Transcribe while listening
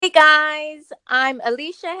guys, I'm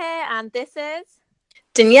Aleesha here, and this is,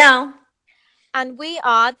 Danielle. and we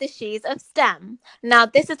are the She's of STEM. Now,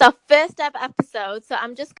 this is our first ever episode, so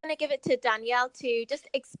I'm just going to give it to Danielle to just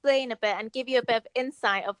explain a bit and give you a bit of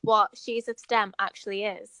insight of what She's of STEM actually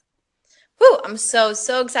is. Woo, I'm so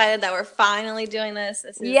excited that we're finally doing this.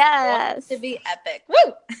 This is going to Yes. be epic.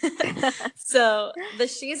 Woo! So, the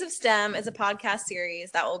She's of STEM is a podcast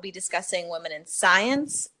series that will be discussing women in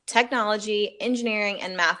science, technology, engineering,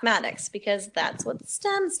 and mathematics because that's what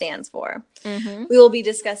STEM stands for. Mm-hmm. We will be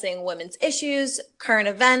discussing women's issues, current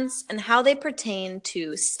events, and how they pertain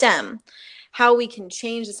to STEM, how we can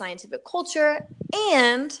change the scientific culture,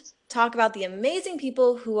 and talk about the amazing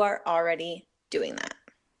people who are already doing that.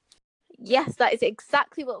 Yes, that is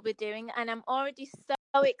exactly what we're doing, and I'm already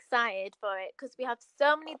so excited for it because we have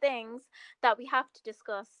so many things that we have to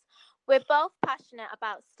discuss. We're both passionate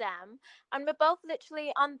about STEM, and we're both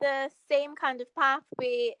literally on the same kind of path.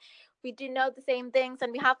 We do know the same things,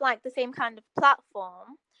 and we have like the same kind of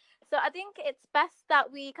platform. So I think it's best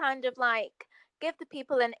that we kind of like give the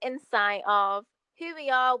people an insight of who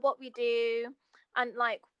we are, what we do, and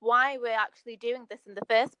like why we're actually doing this in the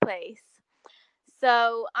first place.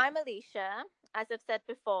 So I'm Aleesha, as I've said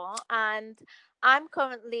before, and I'm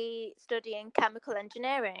currently studying chemical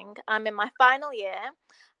engineering. I'm in my final year,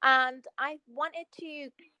 and I wanted to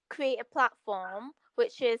create a platform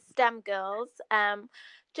which is STEM Girls,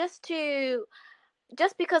 just to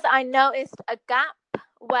just because I noticed a gap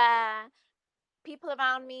where people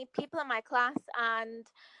around me, people in my class, and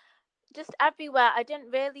just everywhere, I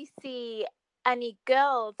didn't really see any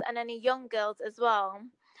girls and any young girls as well.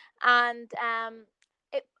 And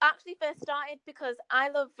it actually first started because I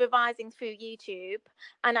love revising through YouTube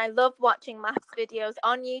and I love watching maths videos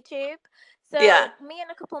on YouTube. So Yeah. me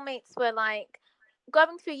and a couple mates were like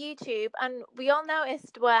going through YouTube and we all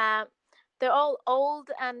noticed where they're all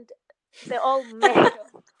old and they're all male.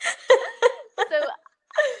 So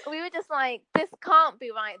we were just like, this can't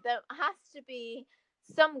be right. There has to be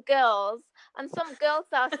some girls, and some girls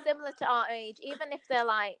that are similar to our age, even if they're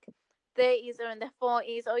like 30s or in their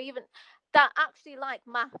 40s, or even that actually like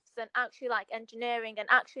maths and actually like engineering and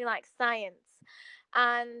actually like science.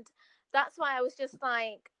 And that's why I was just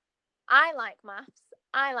like, I like maths,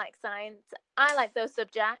 I like science, I like those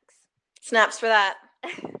subjects. Snaps for that.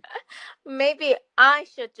 Maybe I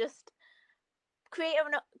should just create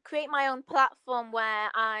my own platform where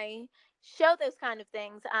I show those kind of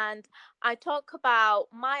things and I talk about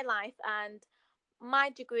my life and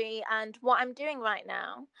my degree and what I'm doing right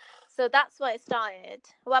now. So that's what it started.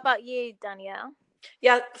 What about you, Danielle?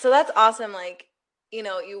 Yeah, so that's awesome. Like, you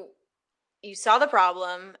saw the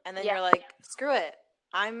problem and then Yeah. you're like, screw it.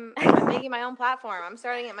 I'm making my own platform. I'm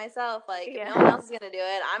starting it myself. Like, if no one Yeah. else is gonna do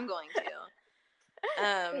it, I'm going to.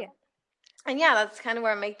 Yeah. And yeah, that's kind of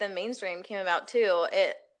where Make Them Mainstream came about too.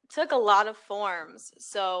 It took a lot of forms.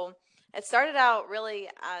 So it started out really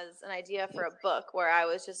as an idea for a book where I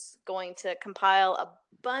was just going to compile a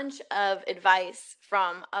bunch of advice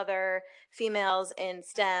from other females in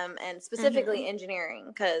STEM and specifically engineering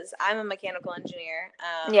because I'm a mechanical engineer.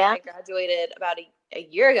 Yeah. I graduated about a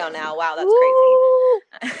year ago now. Wow, that's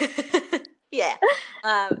Woo! crazy. Yeah.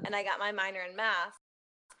 And I got my minor in math.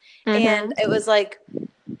 And Mhm. it was like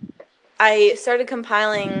I started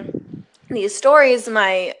compiling these stories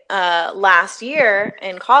my last year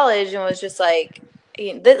in college and was just like,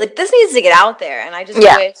 this needs to get out there. And I just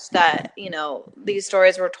Yeah. wish that, these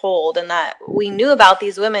stories were told and that we knew about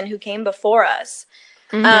these women who came before us.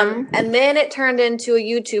 Mhm. And then it turned into a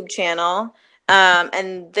YouTube channel.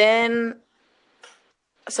 And then,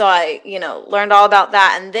 so I, learned all about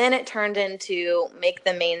that. And then it turned into Make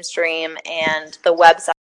Them Mainstream and the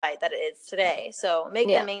website that it is today. So Make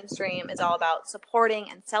Them Yeah. Mainstream is all about supporting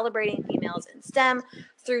and celebrating females in STEM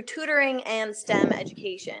through tutoring and STEM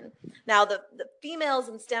education. Now, the females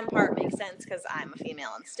in STEM part makes sense because I'm a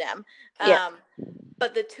female in STEM. Yeah.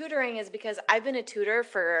 But the tutoring is because I've been a tutor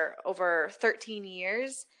for over 13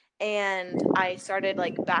 years. And I started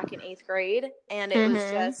like back in 8th grade, and it was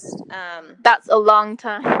Mhm. just That's a long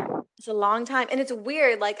time. it's a long time, and it's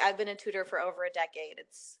weird. Like I've been a tutor for over a decade.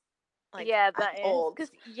 It's like Yeah, I'm that is old.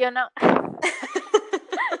 because you're not.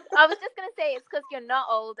 I was just gonna say it's because you're not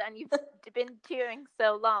old and you've been touring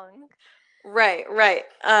so long. Right.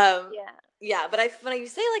 Yeah, Yeah, but when you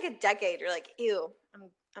say like a decade, you're like, ew,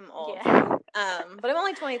 I'm old. yeah, But I'm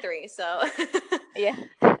only 23, so. yeah.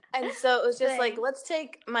 And so it was just like, Same. let's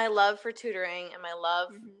take my love for tutoring and my love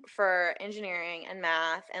Mhm. for engineering and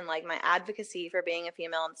math and like my advocacy for being a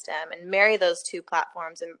female in STEM and marry those two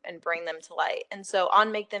platforms and bring them to light. And so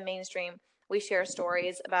on Make Them Mainstream, we share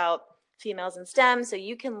stories about females in STEM. So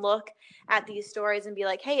you can look at these stories and be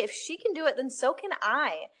like, hey, if she can do it, then so can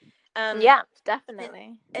I. Yeah, And,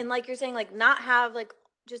 definitely. and like you're saying, like not have like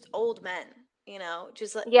just old men,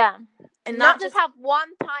 just like, Yeah. and Not not just just, have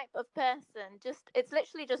one type of person, just it's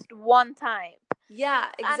literally just one type.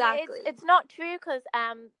 yeah, And it's exactly. it's not true, because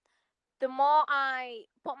the more I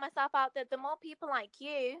put myself out there, the more people like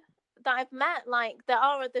you that I've met, like there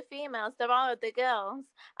are other females, there are other girls,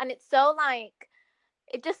 and it's so like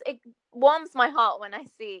it warms my heart when I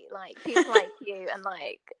see like people like you and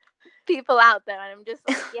like people out there, and I'm just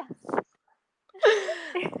like, yes.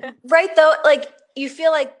 Right though, like you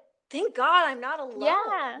feel like, thank God I'm not Yeah.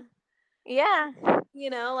 alone. Yeah.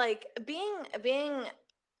 Like being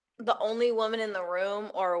the only woman in the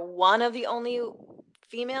room or one of the only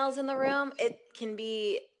females in the room, it can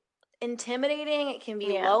be intimidating, it can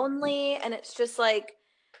be Yeah. lonely, and it's just like,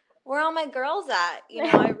 where are all my girls at?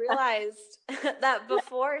 I realized that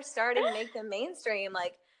before starting Make Them Mainstream,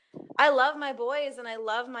 like I love my boys and I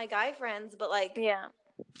love my guy friends, but like Yeah.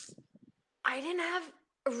 I didn't have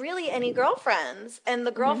really any girlfriends, and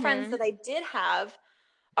the girlfriends Mhm. that I did have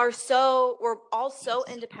we're all so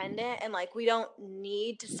independent, and like we don't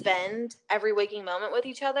need to spend every waking moment with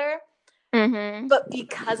each other. Mhm. But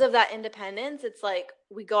because of that independence, it's like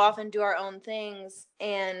we go off and do our own things,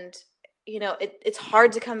 and it's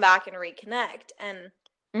hard to come back and reconnect. And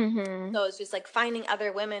Mhm. so it's just like finding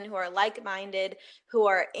other women who are like-minded, who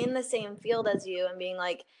are in the same field as you, and being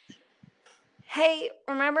like, hey,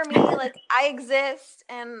 remember me? Like I exist,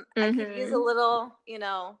 and I could use a Mhm. little,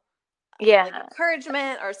 like Yeah.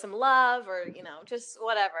 encouragement or some love, or just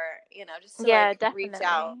whatever, just to Yeah, like reach definitely.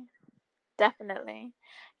 out. Definitely.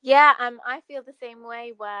 Yeah, I feel the same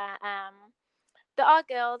way, where there are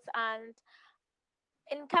girls, and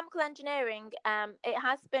in chemical engineering, it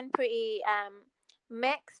has been pretty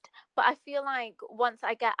mixed, but I feel like once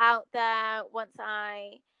I get out there, once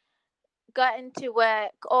I got into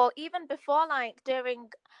work, or even before, like during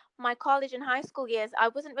my college and high school years, I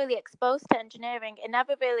wasn't really exposed to engineering. It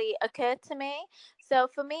never really occurred to me. So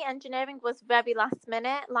for me, engineering was very last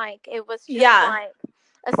minute. Like it was just Yeah. like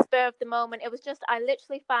a spur of the moment. It was just, I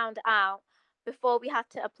literally found out before we had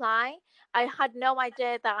to apply. I had no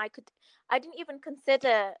idea that I didn't even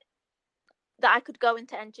consider that I could go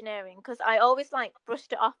into engineering, because I always like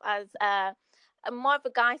brushed it off as a more of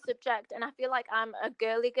a guy subject, and I feel like I'm a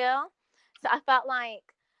girly girl, so I felt like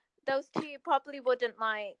those two probably wouldn't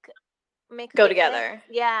like make a Go good mix. together.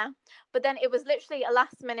 Yeah, but then it was literally a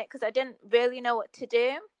last minute, because I didn't really know what to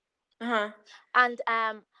do, Uh-huh. and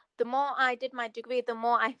the more I did my degree, the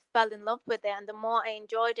more I fell in love with it, and the more I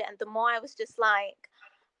enjoyed it, and the more I was just like,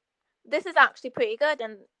 this is actually pretty good,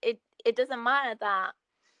 and it doesn't matter that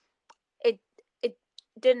it it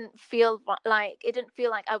didn't feel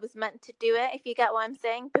like I was meant to do it, if you get what I'm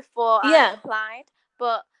saying, before I Yeah. applied.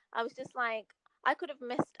 But I was just like, I could have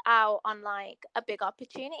missed out on like a big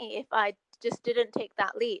opportunity if I just didn't take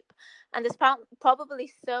that leap. And there's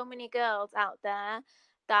probably so many girls out there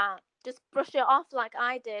that just brush it off like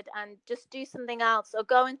I did, and just do something else, or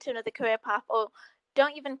go into another career path, or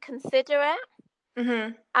don't even consider it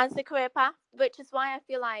Mm-hmm. as a career path, which is why I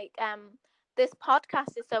feel like this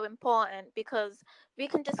podcast is so important, because we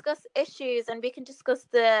can discuss issues, and we can discuss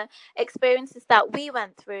the experiences that we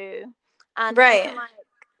went through, and we Right. can like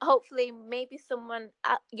hopefully maybe someone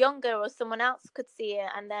younger or someone else could see it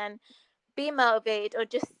and then be motivated, or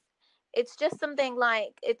just it's just something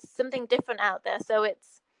like it's something different out there, so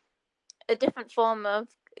it's a different form of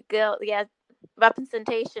girl, yeah,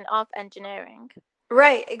 representation of engineering.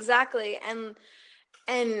 Right, exactly. And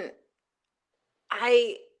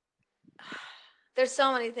I there's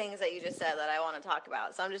so many things that you just said that I want to talk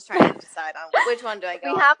about. So I'm just trying to decide on which one do I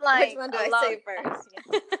We go have which like one do a I lot. say first.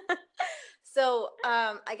 So,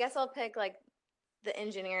 I guess I'll pick like the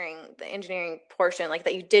engineering portion, like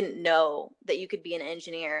that you didn't know that you could be an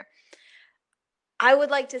engineer. I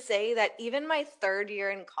would like to say that even my third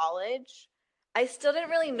year in college, I still didn't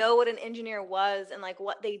really know what an engineer was and like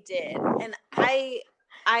what they did. And I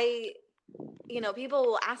people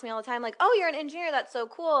will ask me all the time, like, "Oh, you're an engineer. That's so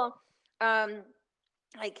cool." Um,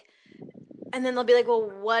 like, and then they'll be like, "Well,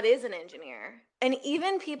 what is an engineer?" And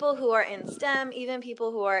even people who are in STEM, even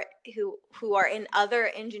people who are in other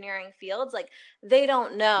engineering fields, like they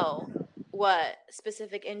don't know what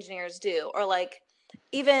specific engineers do, or like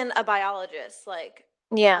even a biologist, like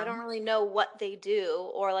I Yeah. don't really know what they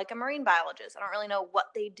do, or like a marine biologist, I don't really know what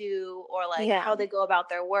they do, or like Yeah. how they go about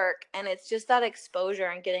their work. And it's just that exposure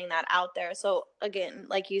and getting that out there. So again,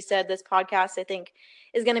 like you said, this podcast I think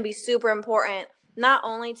is going to be super important, not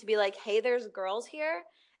only to be like, hey, there's girls here,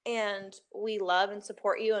 and we love and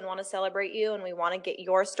support you and want to celebrate you, and we want to get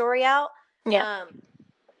your story out. Yeah.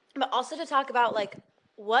 But also to talk about like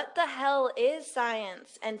what the hell is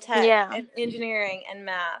science and tech Yeah. and engineering and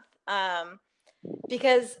math.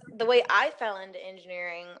 Because the way I fell into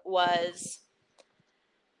engineering was,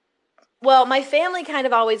 well, my family kind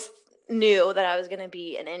of always knew that I was going to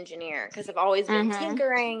be an engineer because I've always been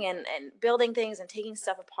tinkering and building things and taking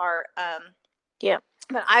stuff apart. Yeah.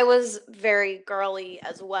 But I was very girly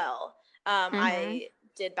as well. Mm-hmm. I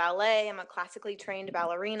did ballet. I'm a classically trained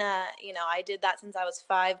ballerina. I did that since I was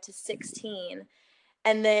 5 to 16.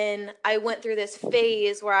 And then I went through this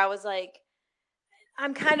phase where I was like,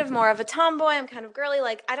 I'm kind of more of a tomboy. I'm kind of girly.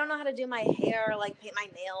 Like, I don't know how to do my hair, or like paint my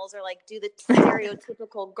nails, or like do the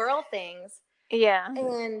stereotypical girl things. Yeah.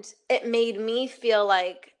 And it made me feel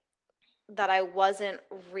like that I wasn't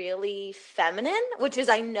really feminine, which is,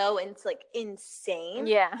 I know, it's like insane.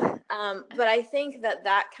 Yeah. But I think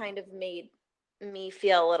that kind of made me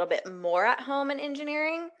feel a little bit more at home in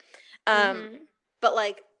engineering. But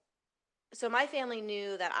like, so my family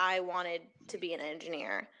knew that I wanted to be an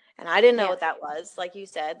engineer, and I didn't know what that was. Like you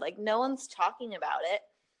said, like no one's talking about it.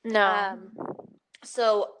 No.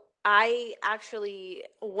 So I actually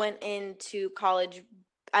went into college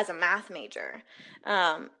as a math major,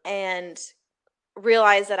 and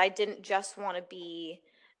realized that I didn't just want to be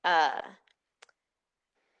in a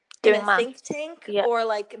Doing math. think tank, Yeah. or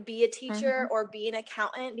like be a teacher or be an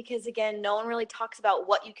accountant, because again, no one really talks about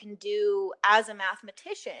what you can do as a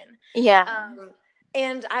mathematician. Yeah.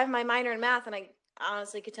 And I have my minor in math, and I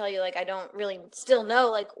honestly could tell you, like, I don't really still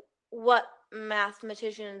know like what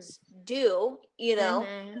mathematicians do,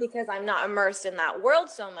 because I'm not immersed in that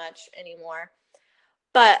world so much anymore.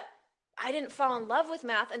 But I didn't fall in love with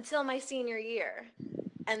math until my senior year.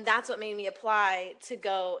 And that's what made me apply to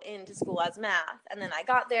go into school as math. And then I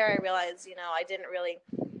got there, I realized, I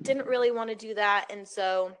didn't really want to do that. And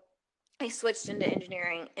so I switched into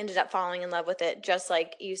engineering, ended up falling in love with it, just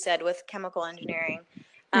like you said, with chemical engineering.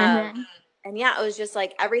 And yeah, it was just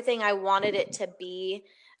like everything I wanted it to be.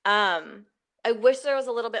 I wish there was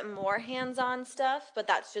a little bit more hands-on stuff, but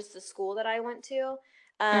that's just the school that I went to.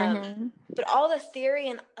 But all the theory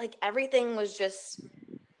and like everything was just,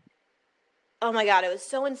 oh my God, it was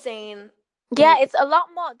so insane. Yeah, it's a lot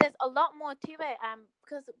more. There's a lot more to it.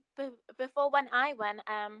 Because before when I went,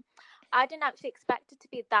 I didn't actually expect it to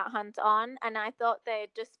be that hands on, and I thought there'd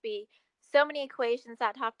just be so many equations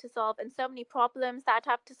that I'd have to solve and so many problems that I'd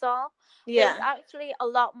have to solve. But it was actually a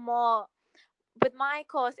lot more. With my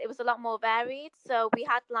course, it was a lot more varied. So we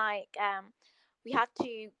had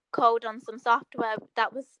to code on some software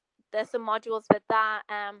that was, there's some modules with that.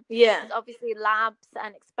 There's obviously labs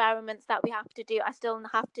and experiments that we have to do. I still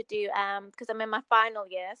have to do because I'm in my final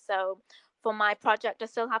year, so for my project I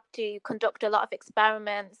still have to conduct a lot of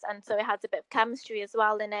experiments, and so it has a bit of chemistry as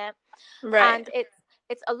well in it. And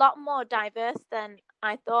it's a lot more diverse than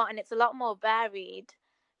I thought, and it's a lot more varied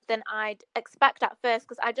than I'd expect at first,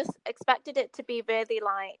 because I just expected it to be really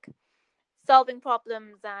like solving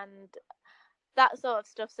problems and that sort of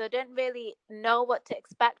stuff. So I didn't really know what to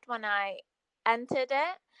expect when I entered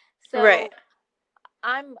it. So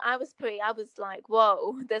I was like,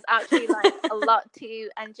 whoa, there's actually like a lot to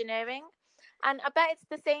engineering. And I bet it's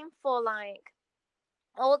the same for like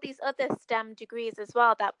all these other STEM degrees as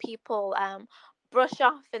well, that people brush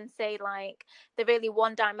off and say like they're really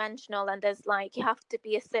one dimensional, and there's like you have to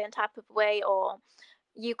be a certain type of way, or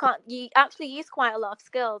you actually use quite a lot of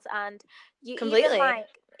skills. And you even like,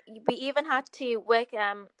 we even had to work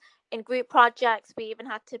in group projects, we even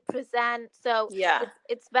had to present. So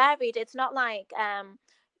it's varied. It's not like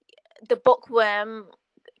the bookworm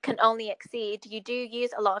can only exceed. You do use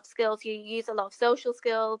a lot of skills, you use a lot of social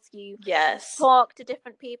skills, you talk to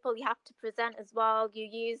different people, you have to present as well, you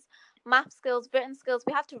use math skills, written skills,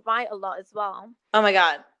 we have to write a lot as well. Oh my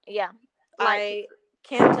God. Yeah. Like, I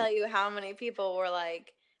can't tell you how many people were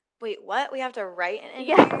like, wait, what? We have to write in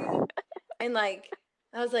engineering? And like,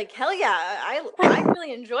 I was like, hell yeah, I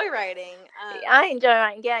really enjoy writing. I enjoy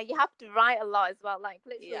writing. Yeah, you have to write a lot as well, like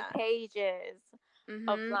literally pages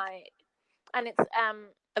of like, and it's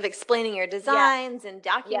of explaining your designs and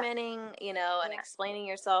documenting, and explaining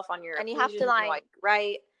yourself on your and you equations, have to like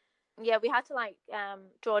write. Yeah, we had to like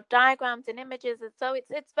draw diagrams and images, and so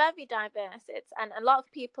it's very diverse. It's, and a lot of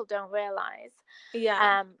people don't realize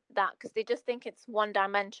that, because they just think it's one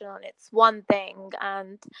dimensional and it's one thing.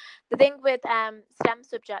 And the thing with STEM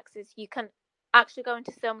subjects is you can actually go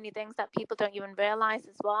into so many things that people don't even realize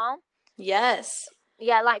as well.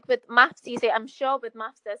 Yeah, like with maths, you see, I'm sure with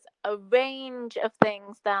maths there's a range of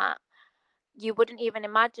things that you wouldn't even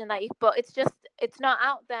imagine that but it's just, it's not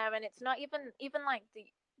out there, and it's not even like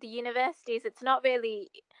the universities, it's not really.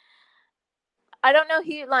 I don't know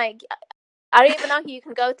who like. I don't even know who you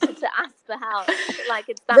can go to ask for help. Like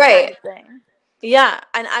it's that kind Right. of thing. Yeah,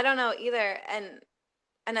 and I don't know either. And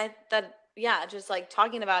I that yeah, just like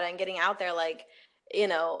talking about it and getting out there, like, you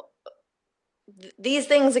know, these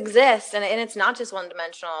things exist, and it's not just one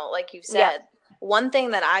dimensional, like you Yeah. said. One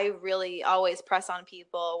thing that I really always press on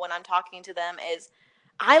people when I'm talking to them is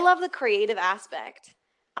I love the creative aspect.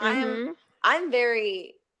 I'm Mhm. I'm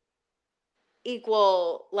very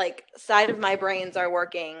equal, like, side of my brains are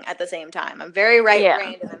working at the same time. I'm very right Yeah.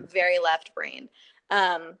 brained and I'm very left brained.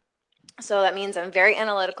 So that means I'm very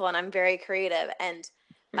analytical and I'm very creative. And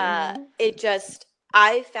Mhm. it just,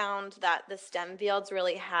 I found that the STEM fields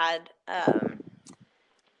really had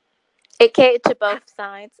It catered to both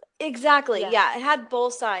sides. exactly, Yeah. yeah, it had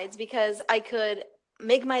both sides because I could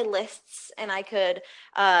make my lists and I could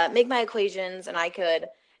make my equations and I could,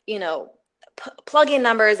 you know, plug in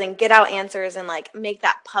numbers and get out answers and like make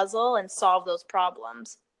that puzzle and solve those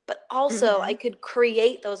problems. But also, I Mhm. could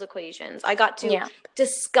create those equations. I got to Yeah.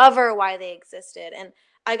 discover why they existed, and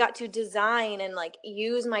I got to design and like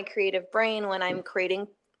use my creative brain when I'm creating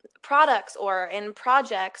products or in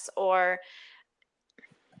projects or,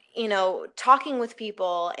 you know, talking with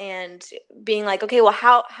people and being like, okay, well,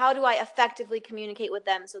 how do I effectively communicate with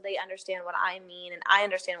them so they understand what I mean and I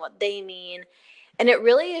understand what they mean? And it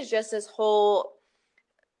really is just this whole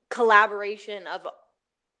collaboration of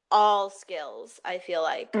all skills, I feel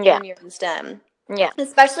like, Yeah. when you're in STEM, Yeah.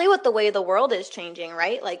 especially with the way the world is changing,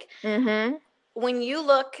 right? Like, Mhm. when you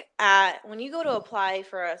go to apply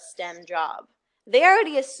for a STEM job, they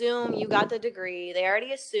already assume you got the degree. They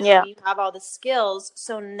already assume Yeah. you have all the skills.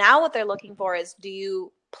 So now what they're looking for is, do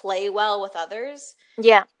you play well with others?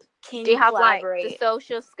 Yeah. Can Do you you have like the collaborate?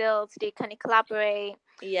 social skills? Can you collaborate?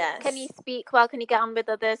 Can you Yes. speak well? Can you get on with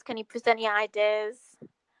others? Can you present your ideas Yes.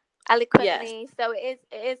 eloquently? So it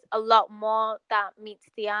is a lot more that meets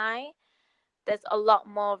the eye. There's a lot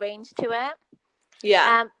more range to it.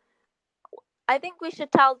 Yeah. Um, I think we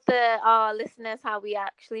should tell our listeners how we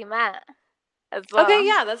actually met as Okay, well.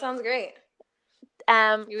 yeah, that sounds great.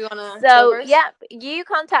 Um, You want to go so first? yeah, you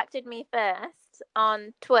contacted me first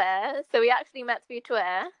on Twitter. So we actually met through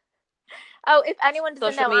Twitter. Oh, if anyone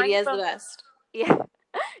doesn't Social know, I'm media is the from best. yeah.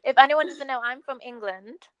 If anyone doesn't know, I'm from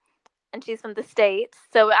England and she's from the States.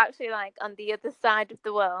 So we're actually like on the other side of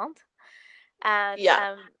the world, and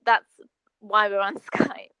Yeah. that's why we're on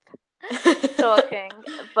Skype talking.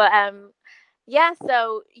 But yeah,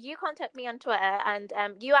 so you contact me on Twitter, and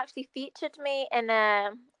you actually featured me in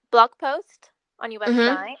a blog post on your Mhm.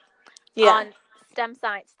 website Yeah. on STEM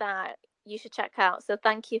sites that you should check out. So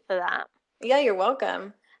thank you for that. Yeah, you're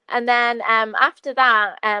welcome. And then after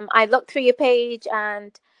that, I looked through your page,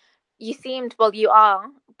 and you seemed, well, you are,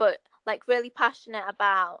 but like really passionate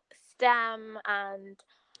about STEM and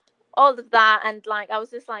all of that. And like I was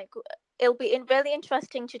just like, it'll be really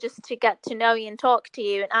interesting to just to get to know you and talk to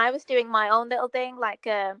you. And I was doing my own little thing, like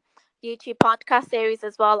a YouTube podcast series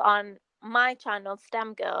as well on my channel,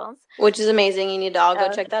 STEM Girls. Which is amazing. You need to all go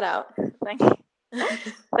Uh, check that out. thank you.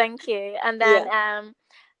 Thank you. And Yeah.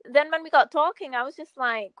 then when we got talking, I was just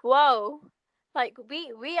like, whoa, like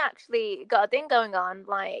we actually got a thing going on.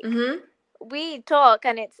 Like Mhm. we talk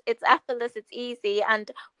and it's effortless, it's easy, and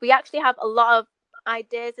we actually have a lot of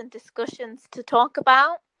ideas and discussions to talk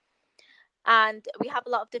about, and we have a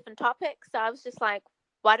lot of different topics. So I was just like,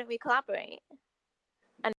 why don't we collaborate,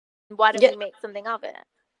 and why don't Yeah. we make something of it?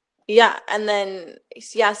 Yeah, and then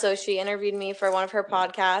yeah, so she interviewed me for one of her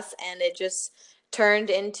podcasts and it just turned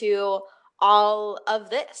into all of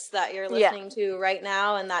this that you're Yeah. listening to right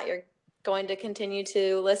now and that you're going to continue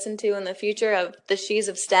to listen to in the future, of the She's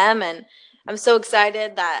of STEM. And I'm so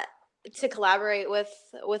excited that to collaborate with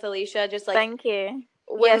Aleesha, just like Thank you. Yeah,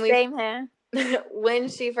 when we same here. when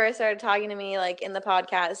she first started talking to me, like in the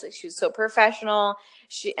podcast, like she was so professional.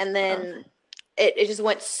 And Oh. then it just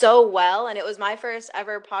went so well. And it was my first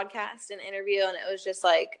ever podcast and interview. And it was just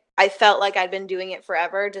like, I felt like I'd been doing it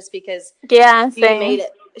forever just because Yeah, she same. made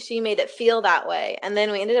it, she made it feel that way. And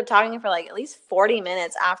then we ended up talking for like at least 40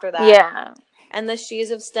 minutes after that. Yeah. And the She's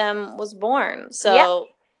of STEM was born. Yeah. So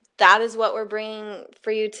that is what we're bringing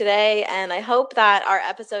for you today. And I hope that our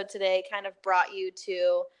episode today kind of brought you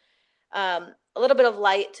to a little bit of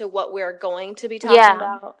light to what we're going to be talking Yeah.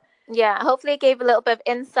 about. Yeah, hopefully it gave a little bit of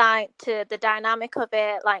insight to the dynamic of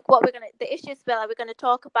it, like what the issues that we're gonna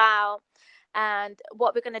talk about, and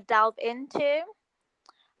what we're gonna delve into.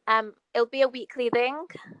 It'll be a weekly thing,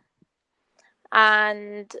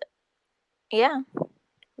 and yeah,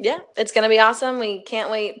 Yeah, it's going to be awesome. We can't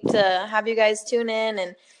wait to have you guys tune in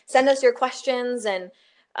and send us your questions and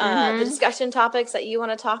the Mm-hmm. discussion topics that you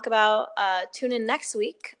want to talk about, tune in next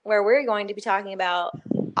week where we're going to be talking about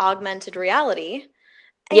augmented reality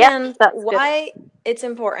Yep, and that's good. why it's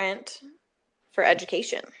important for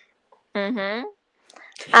education. Mm-hmm.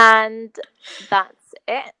 And that's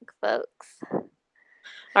it, folks.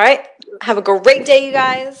 All right. Have a great day, you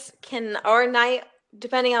guys. Or night,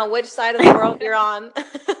 depending on which side of the world you're on.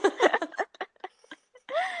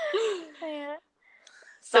 Yeah.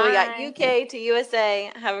 So we got Bye. UK to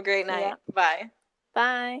USA. Have a great night. Yep. Bye.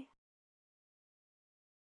 Bye.